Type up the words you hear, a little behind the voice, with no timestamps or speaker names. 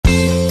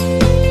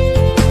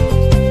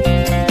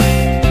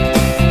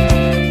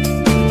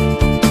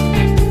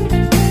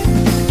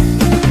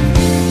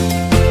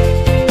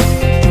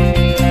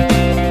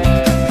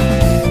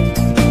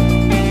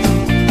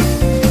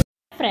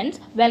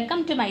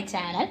Welcome to my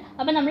channel.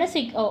 അപ്പോൾ നമ്മൾ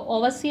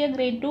overseer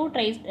grade 2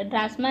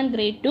 draughtsman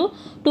grade 2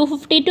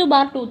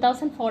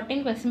 252/2014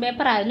 question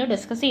paper ആയിരുന്നു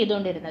discuss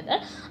ചെയ്തുകൊണ്ടിരുന്നത്.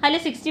 അതിൽ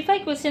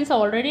 65 ക്വസ്റ്റ്യൻസ്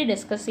ഓൾറെഡി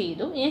ഡിസ്കസ്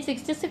ചെയ്തു. ഇനി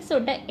 66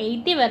 തൊട്ട്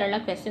 80 വരെയുള്ള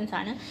ക്വസ്റ്റ്യൻസ്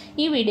ആണ്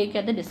ഈ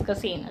വീഡിയോയ്ക്കകത്ത്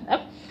ഡിസ്കസ് ചെയ്യുന്നത്.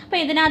 അപ്പോൾ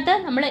ഇതിനകത്ത്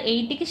നമ്മൾ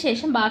 80ക്ക്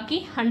ശേഷം ബാക്കി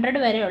 100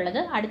 വരെ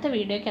ഉള്ളത് അടുത്ത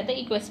വീഡിയോയ്ക്കകത്ത്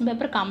ഈ ക്വസ്റ്റ്യൻ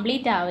പേപ്പർ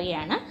കംപ്ലീറ്റ്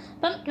ആവുകയാണ്.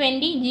 അപ്പം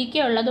 20 GK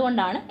ഉള്ളത്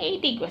കൊണ്ടാണ്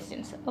 80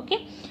 ക്വസ്റ്റ്യൻസ്. ഓക്കെ,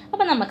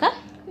 അപ്പോൾ നമുക്ക്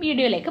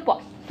വീഡിയോയിലേക്ക്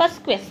പോകാം.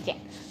 ഫസ്റ്റ് ക്വസ്റ്റ്യൻ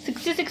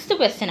 66th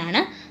question ആണ്.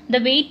 The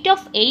weight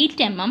of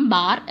 8 mm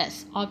bar is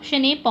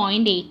option A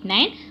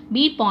 0.89, B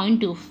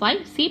 0.25,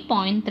 C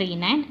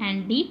 0.39 and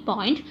D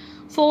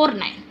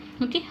 0.49.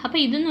 Okay, അപ്പോൾ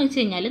ഇതെന്ന് വെച്ച്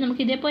കഴിഞ്ഞാൽ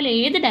നമുക്ക് ഇതേപോലെ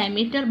ഏത്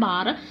ഡയമീറ്റർ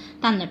ബാർ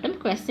തന്നിട്ടും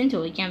ക്വസ്റ്റ്യൻ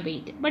ചോദിക്കാൻ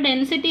വെയിറ്റ്. അപ്പോൾ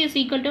density is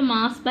equal to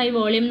mass by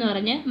volume എന്ന്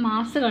പറഞ്ഞ്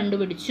മാസ്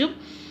കണ്ടുപിടിച്ചു.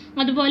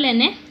 അതുപോലെ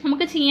തന്നെ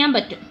നമുക്ക് ചെയ്യാൻ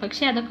പറ്റും,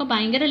 പക്ഷേ അതൊക്കെ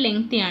ഭയങ്കര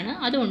ലെങ്തിയാണ്.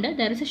 അതുകൊണ്ട്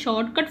there is A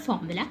short cut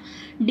formula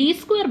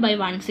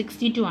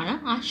D²/162 ആണ്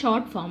ആ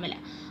ഷോർട്ട് ഫോർമുല.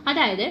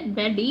 അതായത്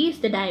D is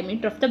the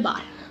diameter of the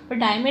bar. അപ്പോൾ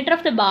ഡയമീറ്റർ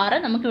ഓഫ് ദ ബാർ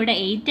നമുക്കിവിടെ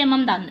 8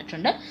 mm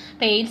തന്നിട്ടുണ്ട്.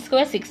 അപ്പോൾ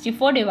 8²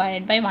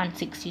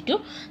 64/162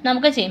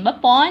 നമുക്ക് ചെയ്യുമ്പോൾ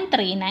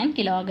 0.39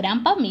 kg/m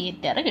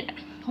കിട്ടും.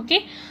 ഓക്കെ,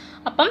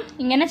 അപ്പം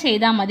ഇങ്ങനെ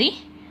ചെയ്താൽ മതി.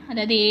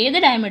 അതായത് ഏത്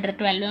ഡയമീറ്റർ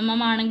 12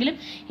 mm ആണെങ്കിലും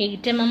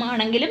 8 mm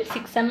ആണെങ്കിലും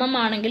 6 mm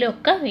ആണെങ്കിലും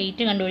ഒക്കെ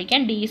വെയിറ്റ് കണ്ടുപിടിക്കാൻ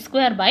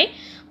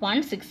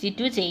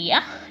D²/162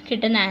 ചെയ്യുക.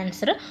 കിട്ടുന്ന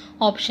ആൻസർ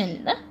ഓപ്ഷനിൽ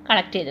നിന്ന്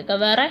കളക്ട് ചെയ്തേക്കുക.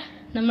 വേറെ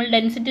നമ്മൾ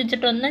ഡെൻസിറ്റി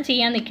വെച്ചിട്ടൊന്നും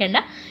ചെയ്യാൻ നിൽക്കേണ്ട,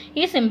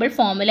 ഈ സിമ്പിൾ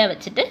ഫോർമുല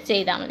വെച്ചിട്ട്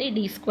ചെയ്താൽ മതി.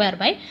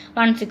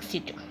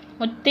 D²/162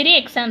 ഒത്തിരി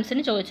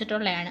എക്സാംസിന്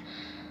ചോദിച്ചിട്ടുള്ളതാണ്.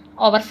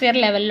 ഓവർസിയർ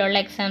ലെവലിലുള്ള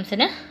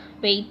എക്സാംസിന്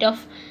weight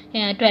of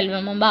 12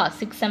 mm bar,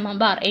 6 mm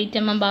bar, 8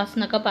 mm bars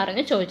എന്നൊക്കെ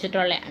പറഞ്ഞ്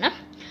ചോദിച്ചിട്ടുള്ളതാണ്.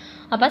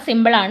 അപ്പോൾ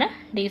സിമ്പിളാണ്.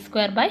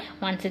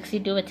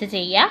 D²/162 വെച്ച്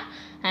ചെയ്യുക,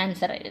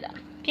 ആൻസർ എഴുതാം.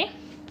 ഓക്കെ,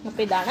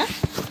 അപ്പോൾ ഇതാണ്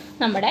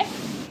നമ്മുടെ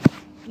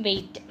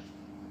വെയിറ്റ്.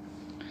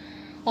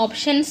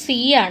 ഓപ്ഷൻ സി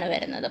ആണ്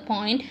വരുന്നത്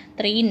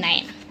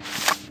 0.39.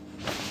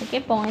 ഓക്കെ,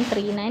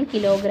 0.39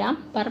 kg/m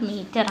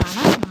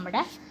ആണ്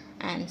നമ്മുടെ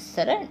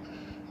ആൻസർ.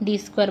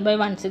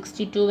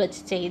 D²/162 വെച്ച്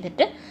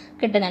ചെയ്തിട്ട്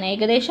കിട്ടുന്നതാണ്.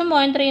 ഏകദേശം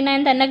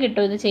 0.39 തന്നെ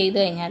കിട്ടും ഇത് ചെയ്ത്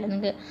കഴിഞ്ഞാൽ,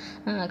 നിങ്ങൾക്ക്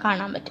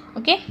കാണാൻ പറ്റും.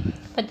 ഓക്കെ,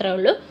 അപ്പോൾ ഇത്രയേ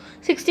ഉള്ളൂ.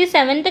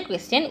 67th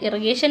question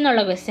ഇറിഗേഷൻ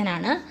എന്നുള്ള ക്വസ്റ്റ്യൻ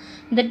ആണ്.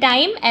 The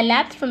time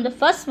elapsed from the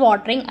first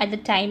watering at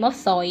the time of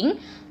sowing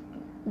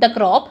the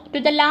crop to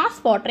the last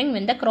watering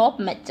when the crop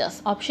matures.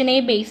 Option A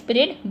base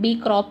period, B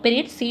crop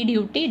period, C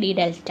duty, D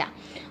delta.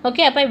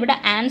 Okay, അപ്പോൾ ഇവിടെ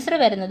answer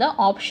വരുന്നത്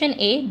option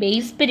A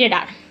base period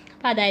ആണ്.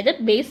 അപ്പോൾ അതായത്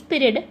base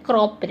period,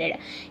 crop period,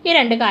 ഈ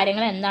രണ്ട്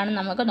കാര്യങ്ങൾ എന്താണെന്ന്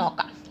നമുക്ക്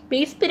നോക്കാം.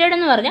 ബേസ് പീരീഡ്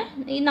എന്ന് പറഞ്ഞാൽ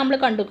ഈ നമ്മൾ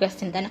കണ്ടു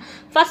ക്വസ്റ്റ്യൻ തന്നെ,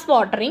 ഫസ്റ്റ്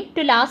വാട്ടറിങ്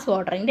ടു ലാസ്റ്റ്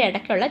വാട്ടറിങ്ങിൻ്റെ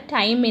ഇടയ്ക്കുള്ള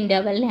ടൈം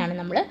ഇൻ്റർവെലിനെയാണ്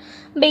നമ്മൾ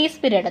ബേസ്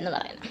പീരീഡ് എന്ന്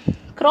പറയുന്നത്.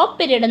 ക്രോപ്പ്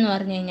പീരീഡ് എന്ന്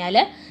പറഞ്ഞു കഴിഞ്ഞാൽ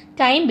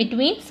time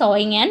between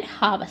sowing and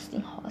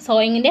harvesting,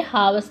 സോയിങ്ങിൻ്റെ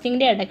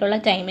ഹാർവസ്റ്റിങ്ങിൻ്റെ ഇടയ്ക്കുള്ള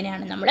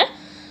ടൈമിനെയാണ് നമ്മൾ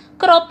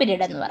ക്രോപ്പ്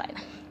പീരീഡ് എന്ന്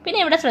പറയുന്നത്. പിന്നെ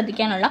ഇവിടെ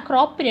ശ്രദ്ധിക്കാനുള്ള,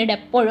 ക്രോപ്പ് പീരീഡ്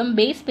എപ്പോഴും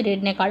ബേസ്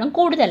പീരീഡിനേക്കാളും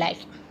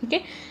കൂടുതലായിരിക്കും. ഓക്കെ,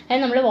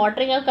 അതായത് നമ്മൾ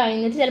വാട്ടറിങ് ഒക്കെ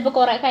കഴിഞ്ഞിട്ട് ചിലപ്പോൾ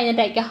കുറേ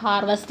കഴിഞ്ഞിട്ടായിരിക്കും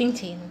ഹാർവസ്റ്റിംഗ്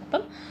ചെയ്യുന്നത്.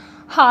 അപ്പം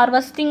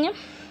ഹാർവസ്റ്റിങ്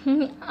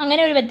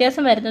അങ്ങനെ ഒരു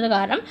വ്യത്യാസം വരുന്നത്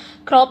കാരണം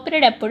ക്രോപ്പ്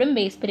പീരീഡ് എപ്പോഴും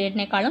ബേസ്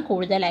പീരീഡിനേക്കാളും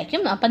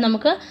കൂടുതലായിരിക്കും. അപ്പം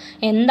നമുക്ക്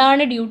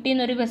എന്താണ് ഡ്യൂട്ടി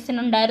എന്നൊരു ക്വസ്റ്റ്യൻ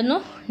ഉണ്ടായിരുന്നു.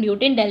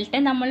 ഡ്യൂട്ടിയും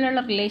ഡെൽറ്റയും തമ്മിലുള്ള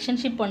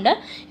റിലേഷൻഷിപ്പ് ഉണ്ട്.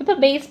 ഇപ്പോൾ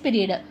ബേസ്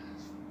പീരീഡ്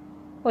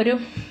ഒരു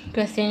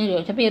ക്വസ്റ്റ്യന്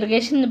ചോദിച്ചു. അപ്പോൾ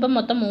ഇറിഗേഷൻ ഇപ്പം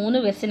മൊത്തം 3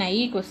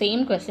 ക്വസ്റ്റ്യനായി ഈ സെയിം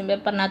ക്വസ്റ്റ്യൻ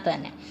പേപ്പറിനകത്ത്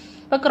തന്നെ.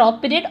 അപ്പോൾ crop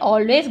period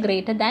always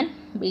greater than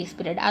base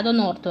period,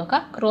 അതൊന്ന് ഓർത്ത് വെക്കുക.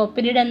 ക്രോപ്പ്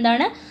പീരീഡ്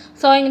എന്താണ്?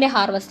 സോയിങ്ങിൻ്റെ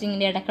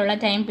ഹാർവസ്റ്റിങ്ങിൻ്റെ ഇടയ്ക്കുള്ള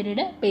ടൈം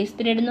പീരീഡ്. ബേസ്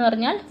പീരീഡ് എന്ന്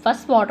പറഞ്ഞാൽ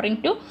ഫസ്റ്റ് വാട്ടറിങ്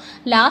ടു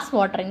ലാസ്റ്റ്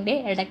വാട്ടറിങ്ങിൻ്റെ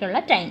ഇടയ്ക്കുള്ള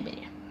ടൈം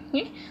പീരീഡ്.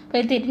 അപ്പോൾ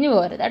ഇത് തിരിഞ്ഞു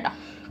പോകരുത് കേട്ടോ.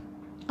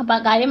 അപ്പോൾ ആ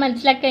കാര്യം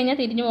മനസ്സിലാക്കി കഴിഞ്ഞാൽ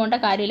തിരിഞ്ഞു പോകേണ്ട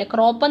കാര്യമില്ല.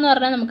 ക്രോപ്പ് എന്ന്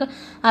പറഞ്ഞാൽ നമുക്ക്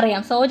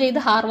അറിയാം, സോ ചെയ്ത്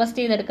ഹാർവസ്റ്റ്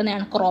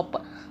ചെയ്തെടുക്കുന്നതാണ് ക്രോപ്പ്.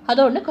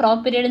 അതുകൊണ്ട്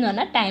ക്രോപ്പ് പീരീഡ് എന്ന്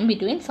പറഞ്ഞാൽ time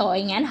between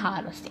sowing and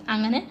harvesting,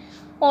 അങ്ങനെ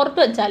ഓർത്ത്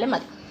വെച്ചാലും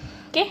മതി.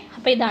 ഓക്കെ,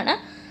 അപ്പോൾ ഇതാണ്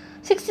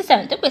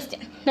 67th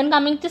question. Then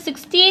coming to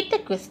 68th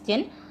question,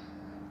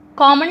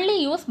 commonly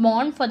use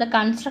bond for the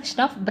construction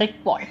of brick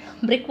wall.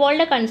 Brick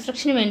വാളിൻ്റെ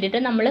കൺസ്ട്രക്ഷന് വേണ്ടിയിട്ട്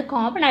നമ്മൾ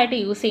കോമൺ ആയിട്ട്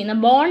യൂസ് ചെയ്യുന്ന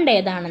ബോണ്ട്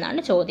ഏതാണെന്നാണ്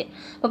ചോദ്യം.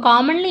 അപ്പോൾ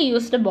commonly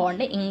used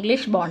bond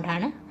English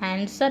ബോണ്ടാണ്.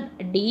 Answer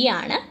D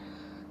ആണ്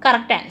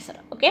correct answer.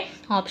 Okay,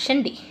 option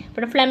D.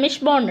 ഇവിടെ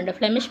Flemish bond ഉണ്ട്.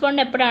 Flemish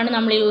bond എപ്പോഴാണ്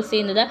നമ്മൾ യൂസ്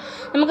ചെയ്യുന്നത്?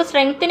 നമുക്ക്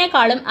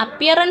സ്ട്രെങ്ത്തിനേക്കാളും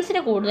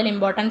അപ്പിയറൻസിന് കൂടുതൽ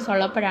ഇമ്പോർട്ടൻസ്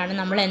ഉള്ളപ്പോഴാണ്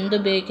നമ്മൾ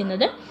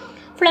എന്തുപയോഗിക്കുന്നത്?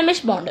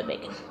 ഫ്ലെമിഷ് ബോണ്ട്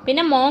ഉപയോഗിക്കും.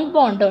 പിന്നെ മോങ്ക്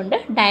ബോണ്ടും ഉണ്ട്,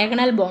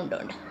 ഡയഗണൽ ബോണ്ടും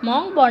ഉണ്ട്.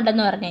 മോങ്ക് ബോണ്ട്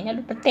എന്ന് പറഞ്ഞു കഴിഞ്ഞാൽ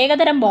ഒരു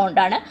പ്രത്യേകതരം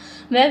ബോണ്ടാണ്.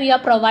 Way we are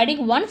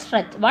providing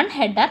one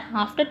header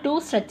after 2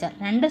 stretcher.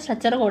 2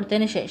 stretcher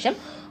കൊടുത്തതിന് ശേഷം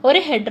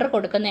ഒരു ഹെഡർ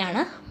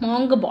കൊടുക്കുന്നതാണ്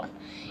മോങ്ക് ബോണ്ട്.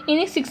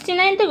 ഇനി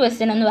 69th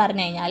question എന്ന്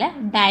പറഞ്ഞു കഴിഞ്ഞാൽ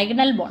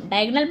ഡയഗണൽ ബോണ്ട്.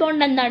 ഡയഗണൽ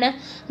ബോണ്ട് എന്താണ്?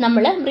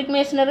 നമ്മൾ ബ്രിക്ക്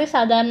മേസണറി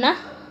സാധാരണ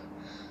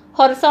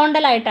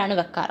ഹൊറിസോണ്ടലായിട്ടാണ്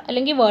വെക്കാറ്,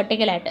 അല്ലെങ്കിൽ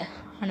വേർട്ടിക്കലായിട്ട്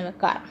ആണ്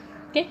വെക്കാറ്.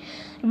 ഓക്കെ,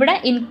 ഇവിടെ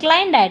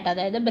ഇൻക്ലൈൻഡ് ആയിട്ട്,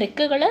 അതായത്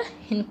ബ്രിക്കുകൾ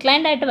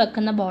ഇൻക്ലൈൻഡ് ആയിട്ട്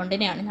വെക്കുന്ന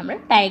ബോണ്ടിനെയാണ് നമ്മൾ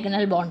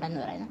ഡയഗണൽ ബോണ്ട് എന്ന്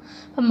പറയുന്നത്.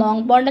 അപ്പോൾ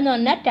മോങ്ക് ബോണ്ട് എന്ന്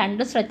പറഞ്ഞാൽ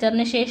 2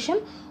 സ്ട്രെച്ചറിന് ശേഷം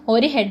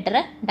ഒരു ഹെഡർ.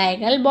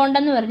 ഡയഗണൽ ബോണ്ട്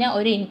എന്ന് പറഞ്ഞാൽ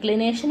ഒരു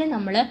ഇൻക്ലിനേഷന്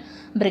നമ്മൾ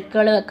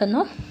ബ്രിക്കുകൾ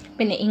വെക്കുന്നു.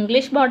 പിന്നെ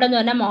ഇംഗ്ലീഷ് ബോണ്ട് എന്ന്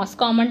പറഞ്ഞാൽ most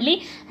commonly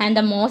and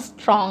the most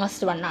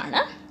strongest one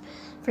ആണ്.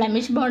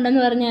 ഫ്ലെമിഷ് ബോണ്ട്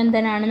എന്ന് പറഞ്ഞാൽ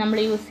എന്തിനാണ് നമ്മൾ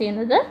യൂസ്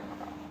ചെയ്യുന്നത്?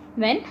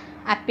 When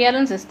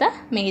appearance is the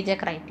major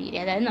criteria.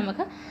 അതായത്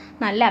നമുക്ക്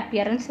നല്ല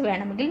അപ്പിയറൻസ്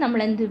വേണമെങ്കിൽ നമ്മൾ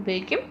എന്ത്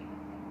ഉപയോഗിക്കും?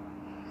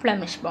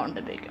 ഫ്ലെമിഷ് ബോണ്ട്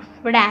ഉപയോഗിക്കും.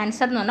 ഇവിടെ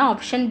ആൻസർ എന്ന് പറഞ്ഞാൽ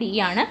ഓപ്ഷൻ ഡി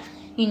ആണ്,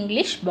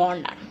 English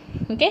ബോണ്ടാണ്.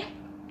 Okay,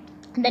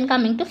 then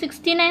coming to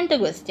 69th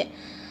question.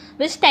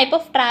 Which type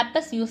of trap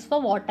is use for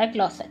water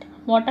closet?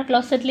 Water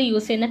ക്ലോസറ്റിൽ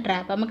use ചെയ്യുന്ന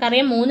ട്രാപ്പ്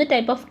നമുക്കറിയാം 3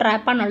 ടൈപ്പ് ഓഫ്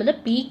ട്രാപ്പാണുള്ളത്,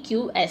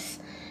 PQS,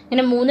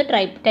 ഇങ്ങനെ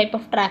 3 ടൈപ്പ്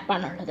ഓഫ്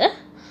ട്രാപ്പാണുള്ളത്.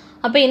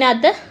 അപ്പോൾ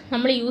ഇതിനകത്ത്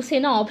നമ്മൾ യൂസ്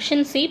ചെയ്യുന്ന option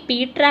C P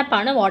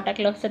ട്രാപ്പാണ് water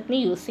ക്ലോസറ്റിന്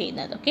use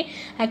ചെയ്യുന്നത്. Okay,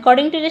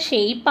 according to the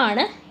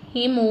ഷേപ്പാണ്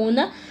ഈ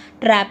 3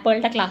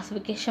 ട്രാപ്പുകളുടെ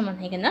ക്ലാസിഫിക്കേഷൻ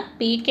വന്നിരിക്കുന്നത്.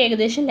 പിക്ക്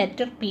ഏകദേശം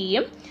ലെറ്റർ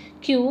പിയും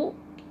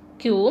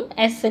ക്യൂവും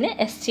എസ്സിന്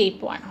എസ്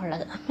ഷേപ്പുമാണ്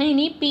ഉള്ളത്. അപ്പോൾ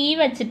ഇനി പി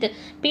വെച്ചിട്ട്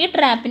പി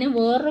ട്രാപ്പിന്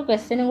വേറൊരു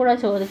ക്വസ്റ്റ്യനും കൂടെ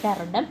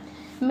ചോദിക്കാറുണ്ട്.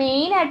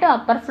 മെയിനായിട്ടും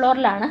അപ്പർ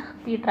ഫ്ലോറിലാണ്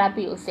പി ട്രാപ്പ്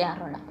യൂസ്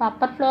ചെയ്യാറുള്ളത്. അപ്പോൾ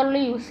അപ്പർ ഫ്ലോറിൽ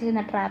യൂസ്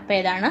ചെയ്യുന്ന ട്രാപ്പ്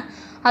ഏതാണ്?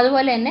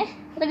 അതുപോലെ തന്നെ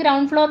അത്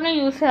ഗ്രൗണ്ട് ഫ്ലോറിന്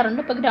യൂസ്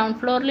ചെയ്യാറുണ്ട്. ഇപ്പോൾ ഗ്രൗണ്ട്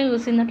ഫ്ലോറിൽ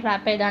യൂസ് ചെയ്യുന്ന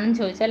ട്രാപ്പ് ഏതാണെന്ന്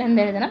ചോദിച്ചാൽ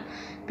എന്തെഴുതണം?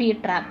 പി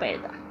ട്രാപ്പ്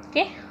എഴുതാം.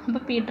 ഓക്കെ,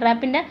 അപ്പോൾ പി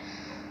ട്രാപ്പിൻ്റെ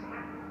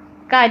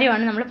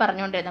കാര്യമാണ് നമ്മൾ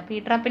പറഞ്ഞുകൊണ്ടിരുന്നത്. പി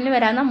ട്രാപ്പിൽ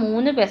വരാവുന്ന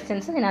 3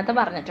 ക്വസ്റ്റ്യൻസ് ഇതിനകത്ത്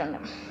പറഞ്ഞിട്ടുണ്ട്.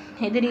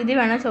 ഏത് രീതി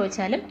വേണോ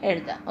ചോദിച്ചാലും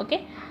എഴുതാം. ഓക്കെ,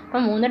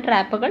 അപ്പോൾ 3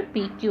 ട്രാപ്പുകൾ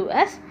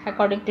PQS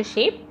according to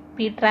shape.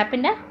 P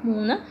ട്രാപ്പിൻ്റെ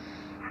 3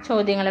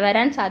 ചോദ്യങ്ങൾ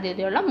വരാൻ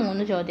സാധ്യതയുള്ള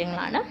 3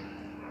 ചോദ്യങ്ങളാണ്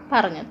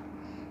പറഞ്ഞത്.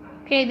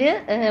 ഓക്കെ, ഇത്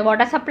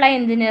വാട്ടർ സപ്ലൈ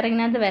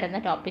എഞ്ചിനീയറിങ്ങിനകത്ത് വരുന്ന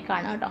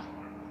ടോപ്പിക്കാണ് കേട്ടോ,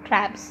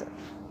 traps.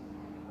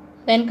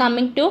 Then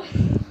coming to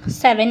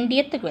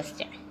 70th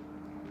question.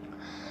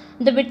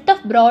 The width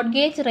of broad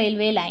gauge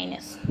railway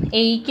Linus.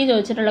 എയ്ക്ക്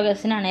ചോദിച്ചിട്ടുള്ള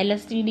ക്വസ്റ്റ്യൻ ആണ്.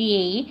 LSTD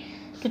AE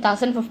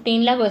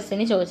 2015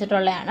 question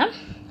ചോദിച്ചിട്ടുള്ളതാണ്.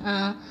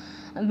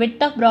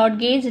 Width of broad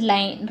gauge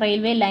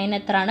railway line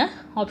എത്രയാണ്?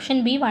 ഓപ്ഷൻ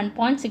ബി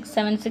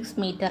 1.676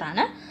 മീറ്റർ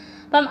ആണ്.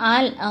 അപ്പം ആ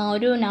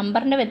ഒരു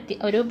നമ്പറിൻ്റെ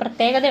ഒരു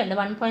പ്രത്യേകതയുണ്ട്,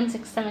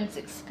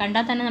 1.676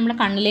 കണ്ടാൽ തന്നെ നമ്മൾ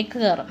കണ്ണിലേക്ക്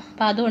കയറും.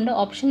 അപ്പോൾ അതുകൊണ്ട്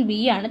ഓപ്ഷൻ ബി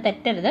ആണ്,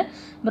 തെറ്റരുത്.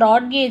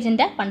 Broad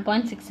ഗേജിൻ്റെ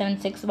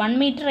 1.676. 1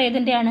 metre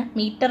ഏതിൻ്റെയാണ്?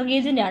 Metre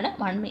ഗേജിൻ്റെയാണ്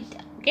 1 metre.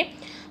 Okay,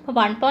 അപ്പോൾ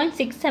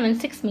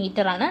 1.676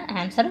 മീറ്റർ ആണ്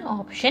ആൻസർ,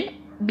 ഓപ്ഷൻ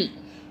ബി.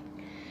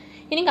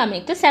 ഇനി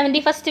coming to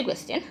 71st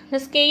question. The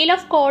scale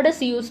of code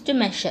is use to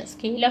measure.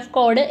 Scale of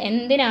code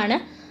എന്തിനാണ്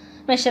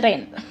മെഷർ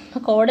ചെയ്യുന്നത്?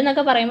 അപ്പോൾ കോഡ്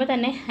എന്നൊക്കെ പറയുമ്പോൾ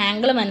തന്നെ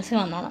ആംഗിൾ മനസ്സിൽ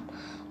വന്നോണം.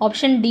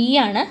 ഓപ്ഷൻ ഡി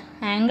ആണ്,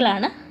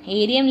 ആംഗിളാണ്.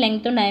 ഏരിയയും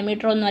ലെങ്ത്തും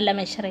ഡയമീറ്ററും ഒന്നുമല്ല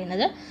മെഷർ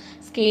ചെയ്യുന്നത്.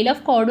 സ്കെയിൽ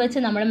ഓഫ് കോഡ് വെച്ച്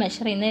നമ്മൾ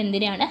മെഷർ ചെയ്യുന്നത്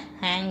എന്തിനാണ്?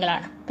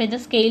 ആംഗിളാണ്. അപ്പോൾ ഇത്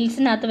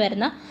സ്കെയിൽസിനകത്ത്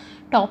വരുന്ന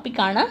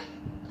ടോപ്പിക്കാണ്.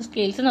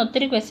 സ്കെയിൽസിന്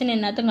ഒത്തിരി ക്വസ്റ്റ്യൻ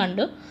ഇതിനകത്തും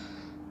കണ്ടു.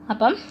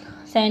 അപ്പം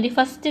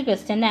 71st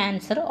ക്വസ്റ്റ്യൻ്റെ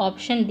answer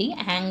option D,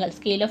 angle.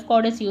 Scale of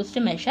code is use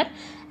to measure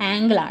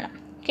ആംഗിളാണ്.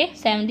 Okay,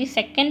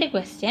 72nd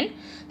question.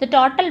 The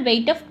total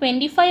weight of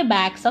 25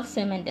 bags of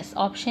cement is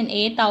option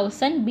A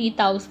 1000, B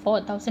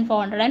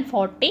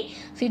 1440,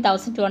 C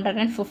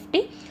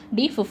 1250,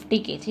 D 50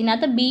 kg.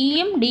 ഇതിനകത്ത്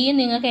ബിയും ഡിയും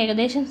നിങ്ങൾക്ക്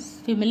ഏകദേശം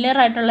സിമിലർ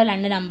ആയിട്ടുള്ള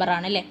 2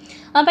 നമ്പറാണ് അല്ലേ.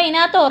 അപ്പോൾ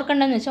ഇതിനകത്ത്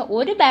ഓർക്കേണ്ടതെന്ന് വെച്ചാൽ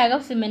ഒരു ബാഗ്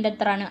ഓഫ് സിമെൻറ്റ്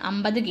എത്രയാണ്?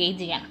 50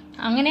 kg ആണ്.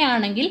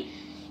 അങ്ങനെയാണെങ്കിൽ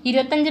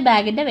 25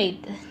 ബാഗിൻ്റെ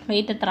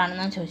വെയിറ്റ്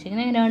എത്രയാണെന്നാണ്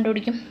ചോദിച്ചിരിക്കുന്നത്. എങ്ങനെ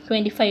കണ്ടുപിടിക്കും?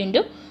 25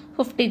 ×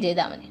 50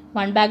 ചെയ്താൽ മതി.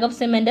 1 bag of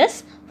cement is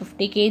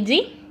 50 kg.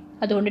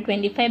 അതുകൊണ്ട്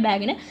 25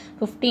 ബാഗിന്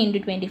 50 ×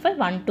 25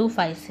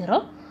 1250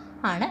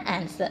 ആണ്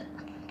ആൻസർ.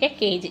 Okay,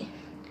 kg.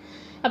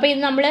 അപ്പോൾ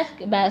ഇത് നമ്മൾ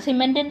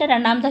സിമെൻറ്റിൻ്റെ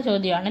രണ്ടാമത്തെ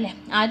ചോദ്യമാണ് അല്ലേ.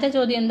 ആദ്യത്തെ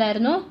ചോദ്യം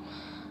എന്തായിരുന്നു?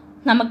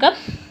 നമുക്ക്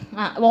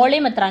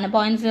വോളിയം എത്രയാണ്?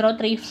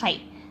 0.035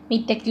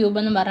 മീറ്റർ ക്യൂബ്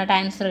എന്ന് പറഞ്ഞിട്ട്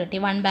ആൻസർ കിട്ടി.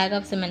 1 ബാഗ്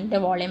ഓഫ്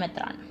സിമെൻറ്റിൻ്റെ വോളിയം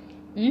എത്രയാണ്?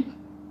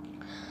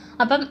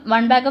 അപ്പം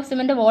 1 ബാഗ് ഓഫ്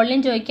സിമെൻറ്റ്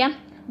വോളിയം ചോദിക്കാം,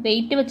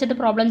 വെയിറ്റ് വെച്ചിട്ട്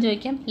പ്രോബ്ലം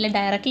ചോദിക്കാം, ഇല്ല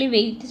ഡയറക്റ്റ്ലി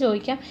വെയിറ്റ്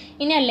ചോദിക്കാം,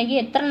 ഇനി അല്ലെങ്കിൽ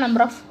എത്ര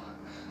നമ്പർ ഓഫ്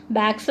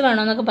ബാഗ്സ്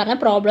വേണമെന്നൊക്കെ പറഞ്ഞാൽ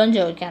പ്രോബ്ലം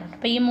ചോദിക്കാറുണ്ട്.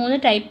 അപ്പോൾ ഈ 3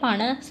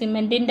 ടൈപ്പാണ്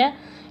സിമെൻറ്റിൻ്റെ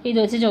ഇത്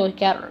വെച്ച്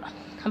ചോദിക്കാറുള്ളത്.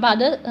 അപ്പോൾ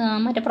അത്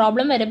മറ്റേ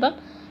പ്രോബ്ലം വരുമ്പം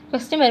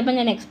ക്വസ്റ്റ്യൻ വരുമ്പോൾ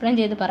ഞാൻ എക്സ്പ്ലെയിൻ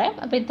ചെയ്ത് പറയാം.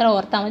 അപ്പോൾ ഇത്ര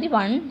ഓർത്താൽ മതി.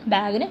 1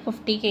 ബാഗിന്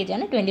 50 kg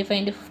ആണ്.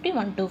 25 × 50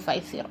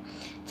 1250.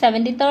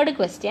 73rd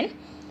question.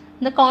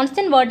 The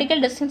constant vertical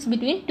distance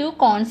between 2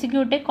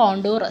 consecutive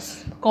കോണ്ടൂറസ്.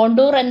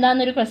 Contour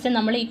എന്താണെന്നൊരു question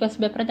നമ്മൾ ഈ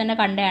ക്വസ്റ്റ്യൻ പേപ്പറിൽ തന്നെ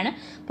കണ്ടതാണ്.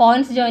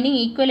 പോയിൻറ്റ്സ് ജോയിനിങ്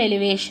ഈക്വൽ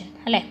എലിവേഷൻ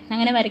അല്ലേ,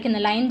 അങ്ങനെ വരയ്ക്കുന്ന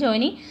line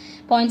joining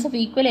points of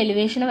equal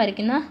elevation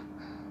വരയ്ക്കുന്ന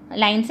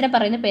ലൈൻസിനെ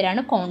പറയുന്ന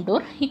പേരാണ് കോണ്ടൂർ.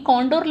 ഈ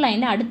കോണ്ടൂർ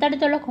ലൈനിൻ്റെ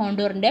അടുത്തടുത്തുള്ള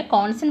കോണ്ടൂറിൻ്റെ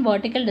കോൺസ്റ്റൻറ്റ്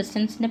വെർട്ടിക്കൽ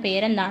ഡിസ്റ്റൻസിൻ്റെ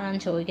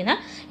പേരെന്താണെന്ന് ചോദിക്കുന്നത്.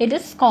 It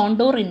is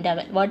contour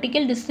interval.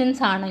 Vertical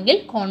distance ആണെങ്കിൽ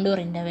കോണ്ടൂർ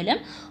ഇൻ്റർവലും,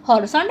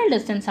 ഹൊറിസോണ്ടൽ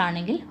ഡിസ്റ്റൻസ്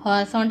ആണെങ്കിൽ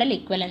ഹൊറിസോണ്ടൽ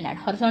ഇക്വലൻ്റ്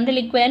ആണ്. ഹൊറിസോണ്ടൽ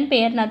ഇക്വലൻ്റ്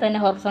പേരിനകത്ത്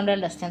തന്നെ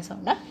ഹൊറിസോണ്ടൽ ഡിസ്റ്റൻസ്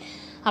ഉണ്ട്.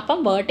 അപ്പം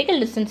വെർട്ടിക്കൽ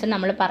ഡിസ്റ്റൻസ്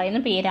നമ്മൾ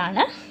പറയുന്ന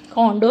പേരാണ്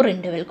കോണ്ടൂർ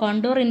ഇൻ്റർവൽ.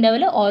 കോണ്ടൂർ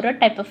ഇൻ്റർവൽ ഓരോ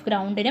ടൈപ്പ് ഓഫ്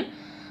ഗ്രൗണ്ടിനും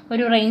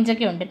ഒരു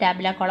റേഞ്ചൊക്കെ ഉണ്ട്.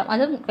 ടാബുല കോളം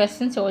അതും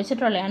ക്വസ്റ്റ്യൻസ്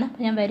ചോദിച്ചിട്ടുള്ളതാണ്.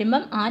 അപ്പോൾ ഞാൻ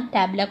വരുമ്പം ആ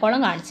ടാബുല കോളം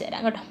കാണിച്ചു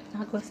തരാം കേട്ടോ.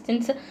 ആ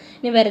ക്വസ്റ്റ്യൻസ്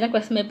ഇനി വരുന്ന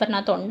ക്വസ്റ്റ്യൻ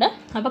പേപ്പറിനകത്തുണ്ട്.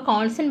 അപ്പോൾ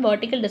constant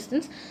vertical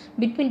distance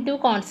between 2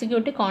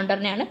 consecutive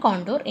കോണ്ടൂറിനെയാണ്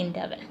contour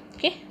interval.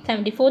 Okay,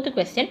 74th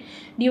question.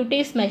 Duty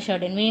is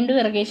measured in. വീണ്ടും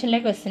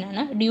ഇറിഗേഷനിലെ ക്വസ്റ്റ്യൻ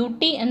ആണ്.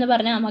 ഡ്യൂട്ടി എന്ന്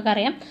പറഞ്ഞാൽ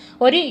നമുക്കറിയാം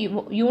ഒരു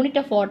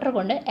യൂണിറ്റ് ഓഫ് വാട്ടർ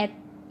കൊണ്ട്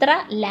എത്ര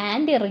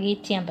ലാൻഡ്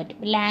ഇറിഗേറ്റ് ചെയ്യാൻ പറ്റും.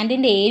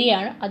 ലാൻഡിൻ്റെ ഏരിയ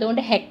ആണ്,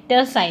 അതുകൊണ്ട്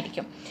ഹെക്ടേഴ്സ്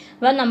ആയിരിക്കും.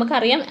 അപ്പം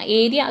നമുക്കറിയാം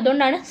ഏരിയ,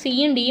 അതുകൊണ്ടാണ്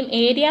സിയും ഡിയും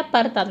ഏരിയ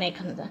പെർ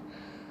തന്നേക്കുന്നത്.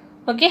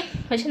 ഓക്കെ,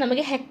 പക്ഷെ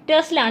നമുക്ക്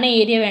ഹെക്ടേഴ്സിലാണ്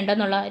ഏരിയ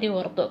വേണ്ടതെന്നുള്ള കാര്യം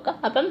ഓർത്ത് വെക്കുക.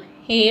 അപ്പം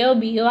എയോ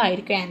ബിയോ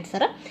ആയിരിക്കും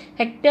answer.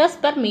 Hectares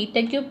per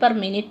metre cube per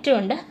മിനിറ്റും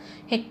ഉണ്ട്,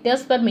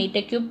 hectares per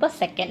metre cube per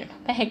second ഉണ്ട്.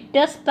 അപ്പം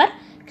ഹെക്ടേഴ്സ് പെർ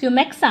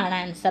ക്യുമെക്സ് ആണ്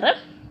ആൻസർ.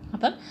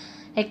 അപ്പം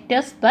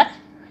hectares per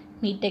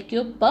meter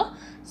cube per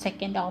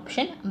second.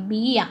 Option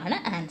B ആണ്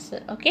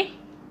answer. Okay,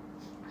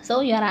 so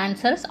your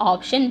answer is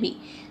option B.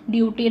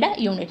 ഡ്യൂട്ടിയുടെ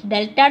unit,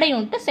 ഡെൽറ്റയുടെ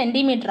unit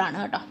centimetre ആണ്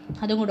കേട്ടോ,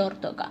 അതും കൂടെ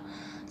ഓർത്ത് നോക്കുക.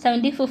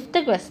 75th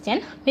question,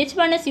 which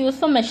one is use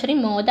for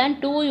measuring more than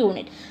 2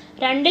 unit?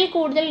 2ൽ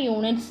കൂടുതൽ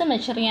യൂണിറ്റ്സ്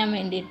മെഷർ ചെയ്യാൻ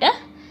വേണ്ടിയിട്ട്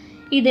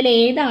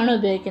ഇതിലേതാണ്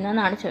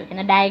ഉപയോഗിക്കുന്നതെന്നാണ്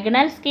ചോദിക്കുന്നത്.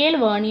 Diagonal scale,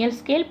 vernier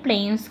scale,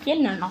 plain scale,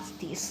 none of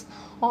these.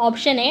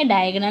 Option A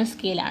diagonal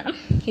സ്കെയിലാണ്.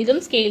 ഇതും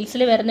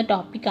സ്കെയിൽസിൽ വരുന്ന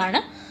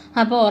ടോപ്പിക്കാണ്.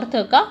 അപ്പോൾ ഓർത്ത്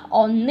വെക്കുക,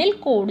 1ൽ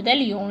കൂടുതൽ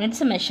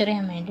യൂണിറ്റ്സ് മെഷർ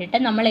ചെയ്യാൻ വേണ്ടിയിട്ട്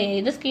നമ്മൾ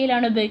ഏത്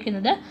സ്കെയിലാണ്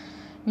ഉപയോഗിക്കുന്നത്?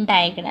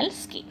 Diagonal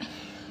scale.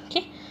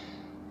 Okay,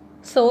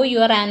 so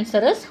your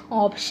answer is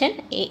option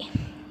A,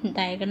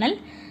 diagonal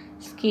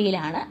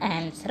സ്കെയിലാണ്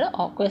answer.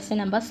 Question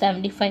number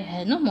 75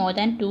 ആയിരുന്നു. മോർ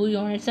ദാൻ 2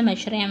 യൂണിറ്റ്സ്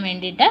മെഷർ ചെയ്യാൻ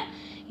വേണ്ടിയിട്ട്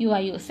you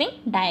are using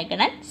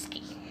diagonal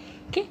scale.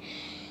 Okay,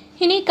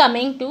 ഇനി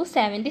coming to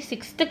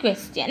 76th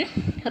question,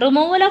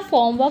 removal of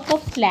form work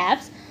of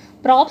slabs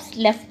props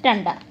left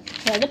under.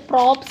 അതായത്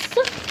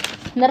props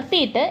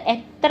നിർത്തിയിട്ട്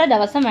എത്ര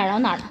ദിവസം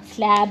വേണമെന്നാണ്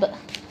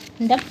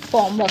സ്ലാബിൻ്റെ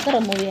form work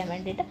remove ചെയ്യാൻ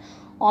വേണ്ടിയിട്ട്.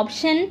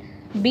 ഓപ്ഷൻ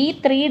ബി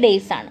 3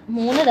 days ആണ്,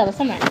 3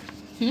 ദിവസം വേണം.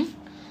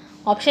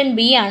 ഓപ്ഷൻ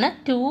ബി ആണ്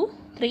 2,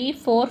 3,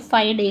 4,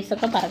 5 days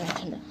ഒക്കെ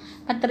പറഞ്ഞിട്ടുണ്ട്.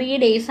 അപ്പം 3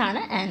 days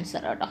ആണ്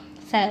ആൻസർ കേട്ടോ.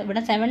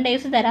 ഇവിടെ 7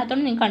 days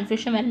തരാത്തതുകൊണ്ട് നിങ്ങൾക്ക്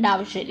കൺഫ്യൂഷൻ വരേണ്ട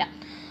ആവശ്യമില്ല.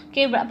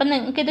 ഓക്കെ, അപ്പം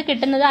നിങ്ങൾക്ക് ഇത്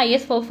കിട്ടുന്നത്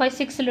IS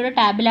 456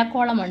 ടാബുലാർ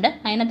കോളം ഉണ്ട്,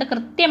 അതിനകത്ത്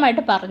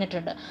കൃത്യമായിട്ട്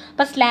പറഞ്ഞിട്ടുണ്ട്.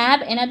 അപ്പോൾ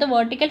സ്ലാബ് ഇതിനകത്ത്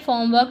vertical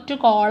form work to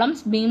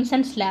columns, beams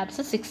and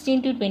slabs 16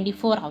 to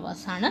 24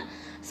 hours ആണ്.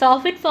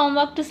 Soffit form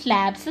work to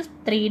slabs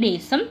 3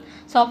 days-ഉം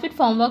soffit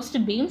form works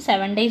to beam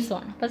 7 days-ഉം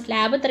ആണ്. അപ്പോൾ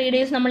സ്ലാബ് 3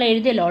 days നമ്മൾ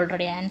എഴുതിയല്ലോ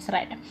ഓൾറെഡി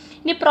ആൻസറായിട്ട്.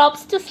 ഇനി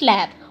props to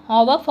slab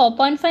over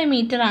 4.5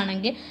 meter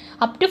ആണെങ്കിൽ,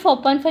 അപ് ടു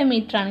 4.5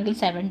 meter ആണെങ്കിൽ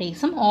 7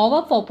 days-ഉം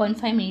over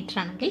 4.5 meter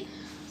ആണെങ്കിൽ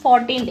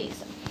 14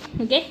 days-ഉം.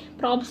 Okay,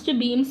 props to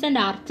beams and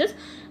arches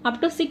up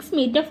to 6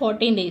 meter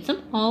 14 days-ഉം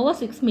over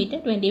 6 meter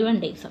 21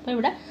 days. അപ്പോൾ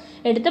ഇവിടെ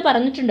എടുത്ത്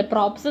പറഞ്ഞിട്ടുണ്ട്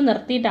പ്രോപ്സ്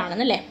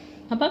നിർത്തിയിട്ടാണെന്നല്ലേ.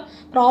 അപ്പം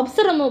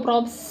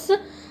പ്രോപ്സ്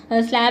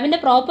സ്ലാബിൻ്റെ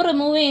പ്രോപ്പർ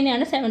റിമൂവ്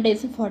ചെയ്യുന്നതാണ് 7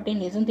 days-ഉം 14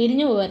 days-ഉം.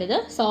 തിരിഞ്ഞു പോകരുത്.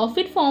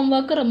 സോഫിറ്റ് ഫോം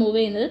വർക്ക് റിമൂവ്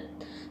ചെയ്യുന്നത്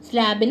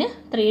സ്ലാബിന്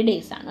 3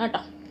 days ആണ്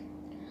കേട്ടോ.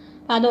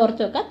 അപ്പോൾ അത്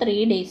ഓർത്ത് വെക്കുക,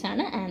 3 days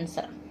ആണ്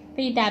ആൻസർ.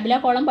 അപ്പോൾ ഈ ടാബുലാർ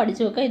കോളം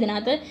പഠിച്ചു വെക്കുക.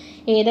 ഇതിനകത്ത്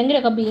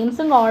ഏതെങ്കിലുമൊക്കെ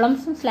ബീംസും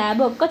കോളംസും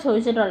സ്ലാബും ഒക്കെ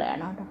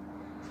ചോദിച്ചിട്ടുള്ളതാണ് കേട്ടോ.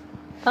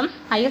 അപ്പം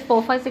IS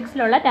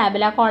 456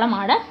 ടാബുലാർ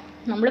കോളമാണ്.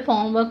 നമ്മൾ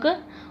ഫോം വർക്ക്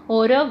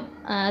ഓരോ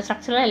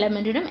സ്ട്രക്ചറൽ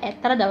എലമെൻറ്റിനും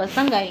എത്ര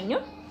ദിവസം കഴിഞ്ഞു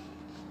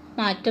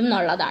മാറ്റും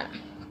എന്നുള്ളതാണ്.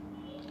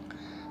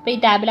 അപ്പോൾ ഈ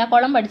ടാബുലാർ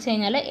കോളം പഠിച്ചു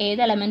കഴിഞ്ഞാൽ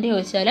ഏത് എലമെൻറ്റ്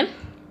ചോദിച്ചാലും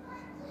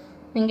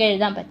നിങ്ങൾക്ക്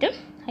എഴുതാൻ പറ്റും.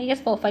 IS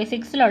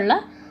 456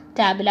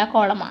 tabular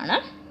കോളമാണ്.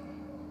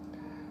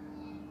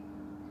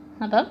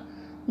 അപ്പം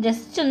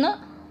ജസ്റ്റ് ഒന്ന്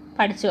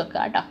പഠിച്ചു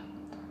വെക്കുക കേട്ടോ.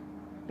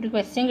 ഒരു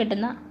ക്വസ്റ്റ്യൻ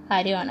കിട്ടുന്ന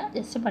കാര്യമാണ്,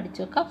 ജസ്റ്റ്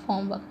പഠിച്ചു വെക്കുക.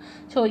 ഫോം വർക്ക്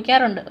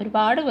ചോദിക്കാറുണ്ട്,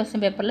 ഒരുപാട്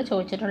ക്വസ്റ്റ്യൻ പേപ്പറിൽ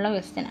ചോദിച്ചിട്ടുള്ള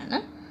ക്വസ്റ്റ്യനാണ്.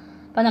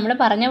 അപ്പോൾ നമ്മൾ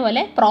പറഞ്ഞ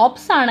പോലെ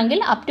പ്രോപ്സ് ആണെങ്കിൽ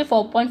up to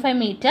 4.5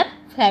 meter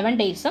 7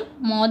 days-ഉം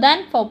more than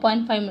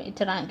 4.5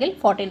 meter ആണെങ്കിൽ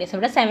 14 days.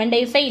 ഇവിടെ 7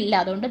 days ഇല്ല,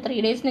 അതുകൊണ്ട് 3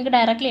 days നിങ്ങൾക്ക്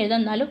ഡയറക്റ്റ്ലി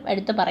എഴുതാന്നാലും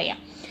എടുത്ത് പറയാം.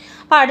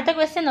 അപ്പോൾ അടുത്ത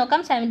ക്വസ്റ്റ്യൻ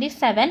നോക്കാം.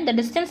 77, the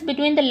distance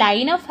between the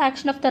line of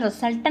action of the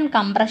resultant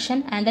compression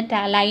and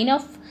the line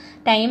of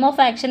time of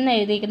action എന്ന്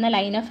എഴുതിയിരിക്കുന്ന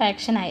ലൈൻ ഓഫ്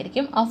ആക്ഷൻ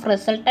ആയിരിക്കും ഓഫ്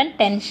റിസൾട്ടൻറ്റ്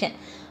ടെൻഷൻ.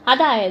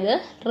 അതായത്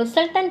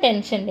റിസൾട്ടൻറ്റ്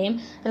ടെൻഷൻ്റെയും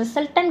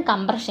റിസൾട്ടൻറ്റ്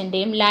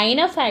കംപ്രഷൻ്റെയും ലൈൻ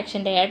ഓഫ്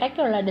ആക്ഷൻ്റെ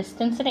ഇടയ്ക്കുള്ള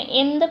ഡിസ്റ്റൻസിന്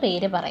എന്ത്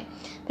പേര് പറയും?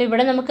 അപ്പോൾ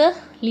ഇവിടെ നമുക്ക്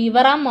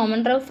liver am,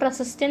 moment of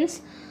resistance,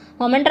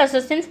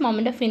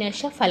 moment of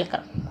inertia,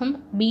 fulcrum. അപ്പം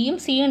ബിയും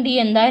സിയും ഡി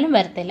എന്തായാലും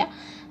വരത്തില്ല.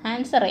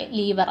 ആൻസർ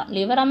ലീവർ ആം.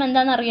 ലീവർ ആം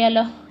എന്താണെന്ന്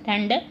അറിയാമല്ലോ,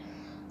 2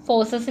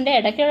 ഫോഴ്സസിൻ്റെ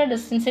ഇടയ്ക്കുള്ള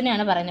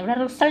ഡിസ്റ്റൻസിനെയാണ് പറയുന്നത്. ഇവിടെ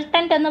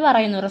റിസൾട്ടൻറ്റ് എന്ന്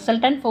പറയുന്നു.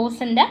 റിസൾട്ടൻറ്റ്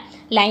ഫോഴ്സിൻ്റെ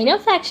ലൈൻ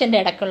ഓഫ് ആക്ഷൻ്റെ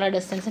ഇടയ്ക്കുള്ള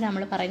ഡിസ്റ്റൻസിന്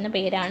നമ്മൾ പറയുന്ന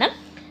പേരാണ്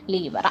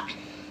ലീവർ ആം.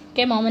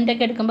 ഓക്കെ, മൊമെൻ്റ്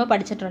ഒക്കെ എടുക്കുമ്പോൾ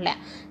പഠിച്ചിട്ടുള്ള.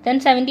 Then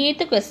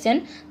 78th question,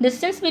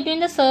 distance between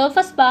the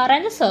surface bar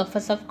and the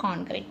surface of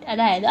concrete.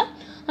 അതായത്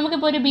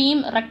നമുക്കിപ്പോൾ ഒരു ബീം,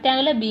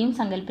 റെക്റ്റാങ്കുലർ ബീം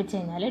സങ്കല്പിച്ച്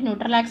കഴിഞ്ഞാൽ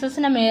ന്യൂട്രൽ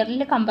ആക്സിസിൻ്റെ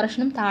മേളിൽ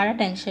കംപ്രഷനും താഴെ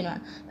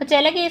ടെൻഷനുമാണ്. അപ്പോൾ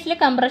ചില കേസിൽ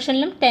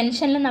കംപ്രഷനിലും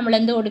ടെൻഷനിലും നമ്മൾ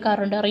എന്ത്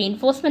കൊടുക്കാറുണ്ട്?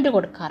 റീഇൻഫോഴ്സ്മെൻറ്റ്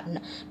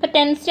കൊടുക്കാറുണ്ട്. ഇപ്പോൾ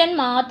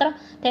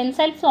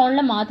ടെൻസൈൽ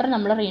സോണിൽ മാത്രം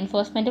നമ്മൾ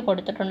റീഇൻഫോഴ്സ്മെൻറ്റ്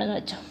കൊടുത്തിട്ടുണ്ടെന്ന്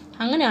വെച്ചോ.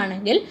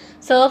 അങ്ങനെയാണെങ്കിൽ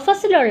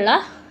സർഫസിലുള്ള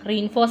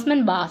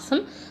റീഇൻഫോഴ്സ്മെൻറ്റ് ബാർസും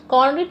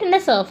കോൺക്രീറ്റിൻ്റെ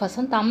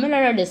സർഫസും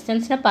തമ്മിലുള്ള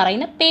ഡിസ്റ്റൻസിനെ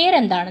പറയുന്ന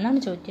പേരെന്താണെന്നാണ്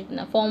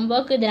ചോദിച്ചിരിക്കുന്നത്. ഫോം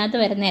വർക്ക് ഇതിനകത്ത്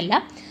വരുന്നതല്ല.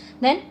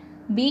 Then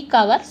B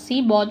cover, C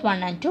both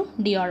 1 and 2,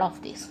 D all of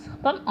these.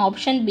 അപ്പം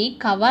option B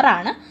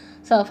കവറാണ്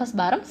surface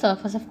ബാറും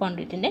surface of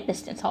കോൺക്രീറ്റിൻ്റെ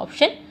distance.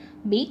 Option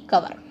B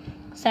cover.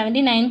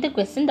 79th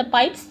question, the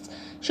pipes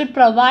should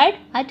provide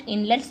at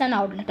inlets and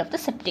outlet of the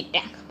septic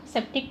tank.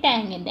 Septic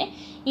ടാങ്കിൻ്റെ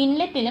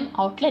ഇൻലെറ്റിലും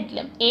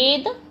ഔട്ട്ലെറ്റിലും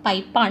ഏത്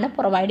പൈപ്പാണ്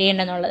provide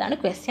ചെയ്യേണ്ടതെന്നുള്ളതാണ്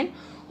question.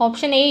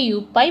 Option A U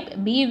pipe,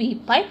 B V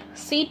pipe,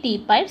 C T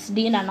pipes,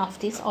 D none of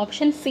these.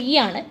 Option C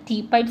ആണ്, T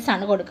pipes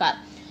ആണ് കൊടുക്കാറ്.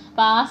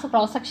 അപ്പോൾ ആ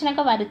cross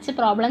സെക്ഷനൊക്കെ വരച്ച്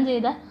problem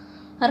ചെയ്ത്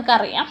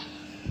അവർക്കറിയാം,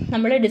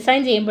 നമ്മൾ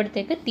ഡിസൈൻ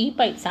ചെയ്യുമ്പോഴത്തേക്ക് ടി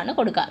പൈപ്സ് ആണ്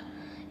കൊടുക്കാറ്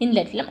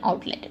ഇൻലെറ്റിലും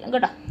ഔട്ട്ലെറ്റിലും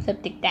കേട്ടോ,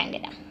 സെപ്റ്റിക്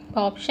ടാങ്കിന്.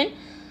 അപ്പോൾ ഓപ്ഷൻ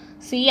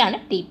സി ആണ്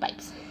T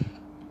pipes.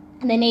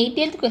 Then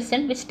 80th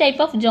question, which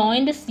type of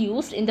joint is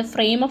used in the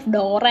frame of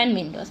door and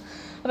Windows.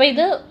 അപ്പോൾ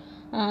ഇത്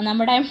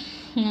നമ്മുടെ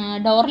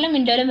ഡോറിലും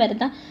വിൻഡോയിലും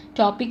വരുന്ന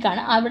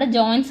ടോപ്പിക്കാണ്. അവിടെ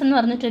ജോയിൻസ് എന്ന്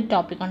പറഞ്ഞിട്ടൊരു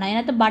ടോപ്പിക്കുണ്ട്.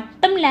 അതിനകത്ത്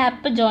ബട്ടം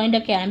ലാപ്പ് ജോയിൻ്റ്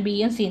ഒക്കെയാണ്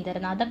ബിയും സിയും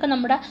തരുന്നത്. അതൊക്കെ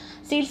നമ്മുടെ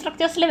സ്റ്റീൽ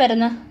സ്ട്രക്ചേഴ്സിൽ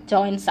വരുന്ന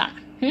ജോയിൻസ് ആണ്.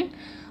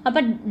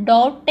 അപ്പോൾ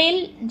ഡോട്ടെയിൽ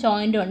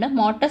ജോയിൻ്റും ഉണ്ട്,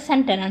 മോട്ടേഴ്സ്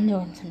ആൻഡ് ടെനൻ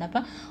ജോയിൻസ് ഉണ്ട്.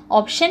 അപ്പോൾ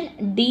ഓപ്ഷൻ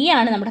ഡി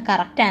ആണ് നമ്മുടെ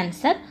correct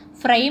answer.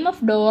 Frame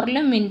of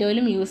ഡോറിലും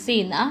വിൻഡോയിലും use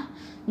ചെയ്യുന്ന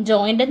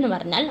ജോയിൻ്റ് എന്ന്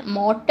പറഞ്ഞാൽ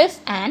മോട്ടേഴ്സ്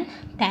ആൻഡ്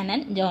ടെനൻ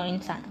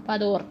ജോയിൻസ് ആണ്. അപ്പോൾ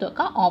അത് ഓർത്ത്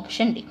വെക്കുക,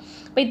 ഓപ്ഷൻ ഡി.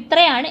 അപ്പോൾ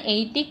ഇത്രയാണ്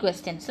 80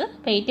 ക്വസ്റ്റ്യൻസ്.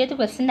 അപ്പോൾ 80th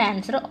ക്വസ്റ്റ്യൻ്റെ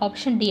ആൻസർ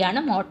ഓപ്ഷൻ ഡി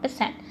ആണ്,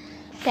 മോട്ടേഴ്സ് ആൻഡ്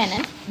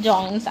ടെനൻ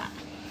ജോയിൻസ് ആണ്.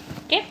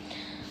 ഓക്കെ,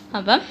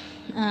 അപ്പം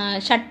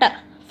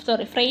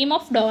frame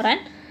of door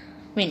and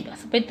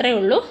Windows. അപ്പോൾ ഇത്രയേ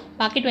ഉള്ളൂ.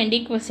 ബാക്കി 20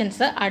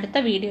 ക്വസ്റ്റ്യൻസ് അടുത്ത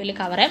വീഡിയോയിൽ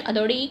കവർ ചെയ്യാം.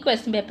 അതോടെ ഈ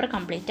ക്വസ്റ്റ്യൻ പേപ്പർ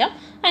കംപ്ലീറ്റ് ആവും.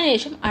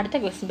 അതിനുശേഷം അടുത്ത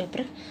ക്വസ്റ്റ്യൻ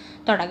പേപ്പർ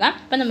തുടങ്ങാം.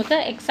 അപ്പം നമുക്ക്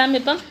എക്സാം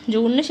ഇപ്പം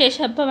ജൂണിന്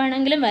ശേഷം എപ്പോൾ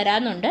വേണമെങ്കിലും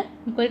വരാമെന്നുണ്ട്.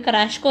 നമുക്കൊരു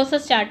ക്രാഷ് കോഴ്സ്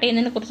സ്റ്റാർട്ട്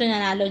ചെയ്യുന്നതിനെ കുറിച്ച്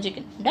ഞാൻ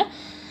ആലോചിക്കുന്നുണ്ട്.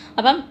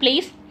 അപ്പം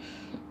പ്ലീസ്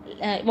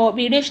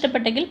വീഡിയോ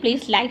ഇഷ്ടപ്പെട്ടെങ്കിൽ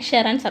please like,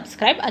 share and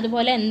subscribe.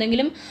 അതുപോലെ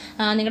എന്തെങ്കിലും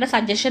നിങ്ങളുടെ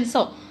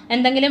സജഷൻസോ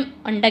എന്തെങ്കിലും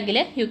ഉണ്ടെങ്കിൽ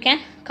you can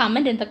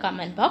comment in the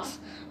comment box.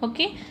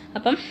 Okay,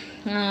 അപ്പം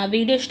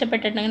വീഡിയോ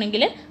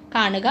ഇഷ്ടപ്പെട്ടിട്ടുണ്ടെങ്കിൽ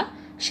കാണുക,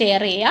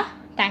 ഷെയർ ചെയ്യുക.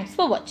 Thanks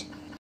for watching.